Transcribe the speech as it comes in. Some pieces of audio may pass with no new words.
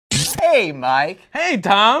Hey, Mike. Hey,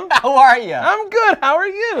 Tom. How are you? I'm good. How are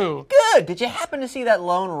you? Good. Did you happen to see that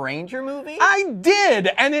Lone Ranger movie? I did,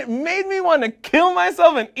 and it made me want to kill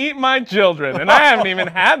myself and eat my children, and I haven't even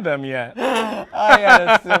had them yet. I had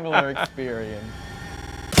a similar experience.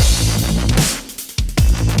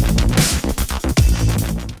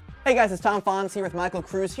 Hey guys, it's Tom Fonz here with Michael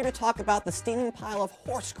Cruz, here to talk about the steaming pile of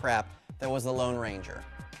horse crap that was the Lone Ranger.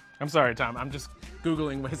 I'm sorry, Tom. I'm just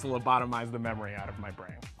Googling ways to lobotomize the memory out of my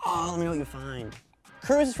brain. Oh, let me know what you find.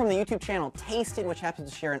 Cruz is from the YouTube channel Tasted, which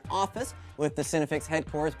happens to share an office with the Cinefix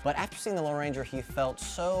headquarters, but after seeing the Lone Ranger, he felt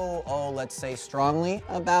so, let's say strongly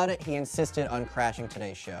about it, he insisted on crashing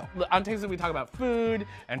today's show. On Tasted, we talk about food,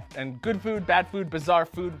 and good food, bad food, bizarre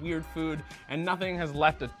food, weird food, and nothing has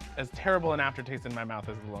left as terrible an aftertaste in my mouth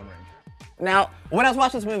as the Lone Ranger. Now, when I was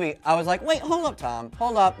watching this movie, I was like, wait, hold up, Tom,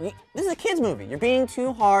 hold up. This is a kid's movie. You're being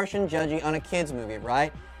too harsh and judgy on a kid's movie,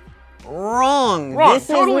 right? Wrong. This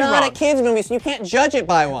totally is not wrong. a kid's movie, so you can't judge it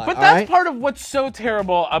by one. But that's part of what's so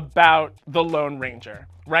terrible about The Lone Ranger,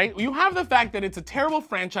 right? You have the fact that it's a terrible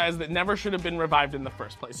franchise that never should have been revived in the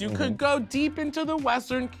first place. You could go deep into the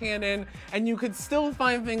Western canon and you could still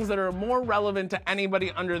find things that are more relevant to anybody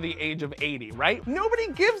under the age of 80, right?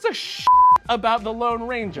 Nobody gives a shit about The Lone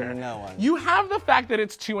Ranger. No one. You have the fact that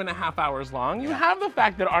it's 2.5 hours long. You have the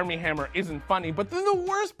fact that Armie Hammer isn't funny. But then the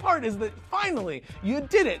worst part is that finally, you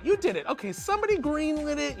did it. You did it. Okay, somebody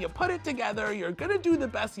greenlit it. You put it together. You're gonna do the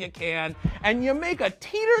best you can. And you make a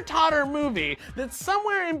teeter-totter movie that's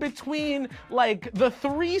somewhere in between like the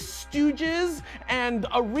Three Stooges and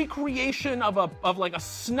a recreation of like a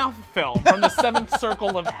snuff film from the Seventh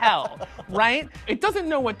Circle of Hell, right? It doesn't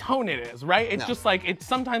know what tone it is, right? It's just like, it's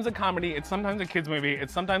sometimes a comedy, it's sometimes a kid's movie,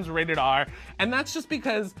 it's sometimes rated R, and that's just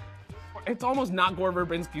because it's almost not Gore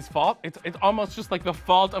Verbinski's fault. It's almost just like the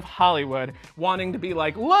fault of Hollywood wanting to be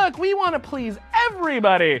like, look, we want to please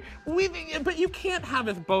everybody. But you can't have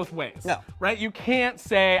it both ways. No. Right? You can't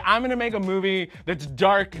say, I'm gonna make a movie that's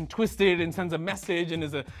dark and twisted and sends a message and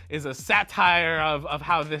is a satire of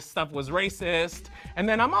how this stuff was racist. And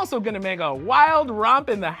then I'm also gonna make a wild romp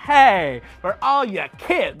in the hay for all ya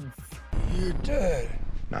kids. You're dead.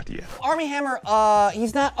 Not yet. Armie Hammer,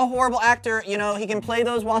 he's not a horrible actor. You know, he can play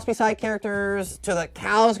those waspy side characters to the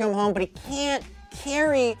cows come home, but he can't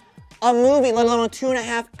carry a movie, let alone a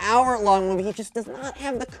 2.5-hour long movie. He just does not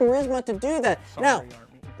have the charisma to do that. Sorry, now, Armie.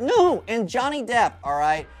 no, and Johnny Depp, all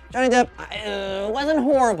right? Johnny Depp wasn't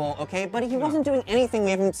horrible, okay? But he wasn't doing anything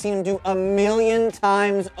we haven't seen him do a million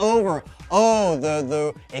times over. Oh,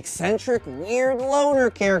 the eccentric, weird loner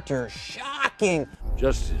character, shocking.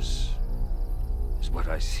 Justice is what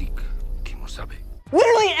I seek, Kimosabe.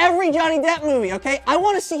 Literally every Johnny Depp movie, okay? I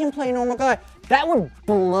want to see him play a normal guy. That would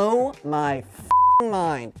blow my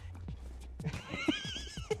mind.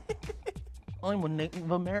 I'm a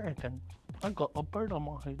Native American. I got a bird on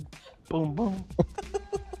my head. Boom, boom.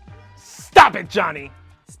 Stop it, Johnny.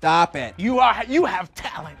 Stop it. You have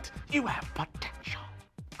talent. You have potential.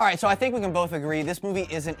 All right, so I think we can both agree this movie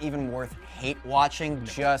isn't even worth hate watching.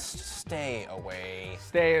 Just stay away.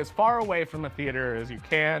 Stay as far away from a theater as you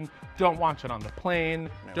can. Don't watch it on the plane.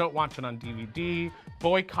 No. Don't watch it on DVD.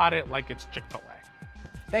 Boycott it like it's Chick-fil-A.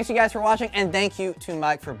 Thanks you guys for watching, and thank you to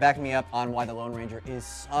Mike for backing me up on why The Lone Ranger is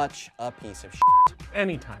such a piece of shit.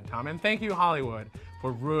 Anytime, Tom. And thank you, Hollywood,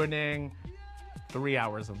 for ruining 3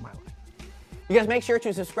 hours of my life. You guys make sure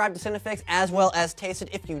to subscribe to Cinefix as well as Taste It.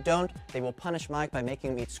 If you don't, they will punish Mike by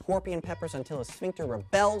making him eat scorpion peppers until his sphincter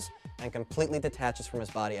rebels and completely detaches from his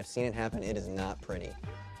body. I've seen it happen. It is not pretty.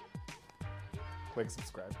 Click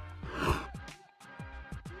subscribe.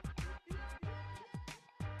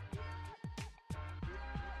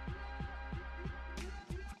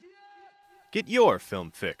 Get your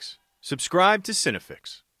film fix. Subscribe to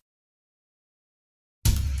Cinefix.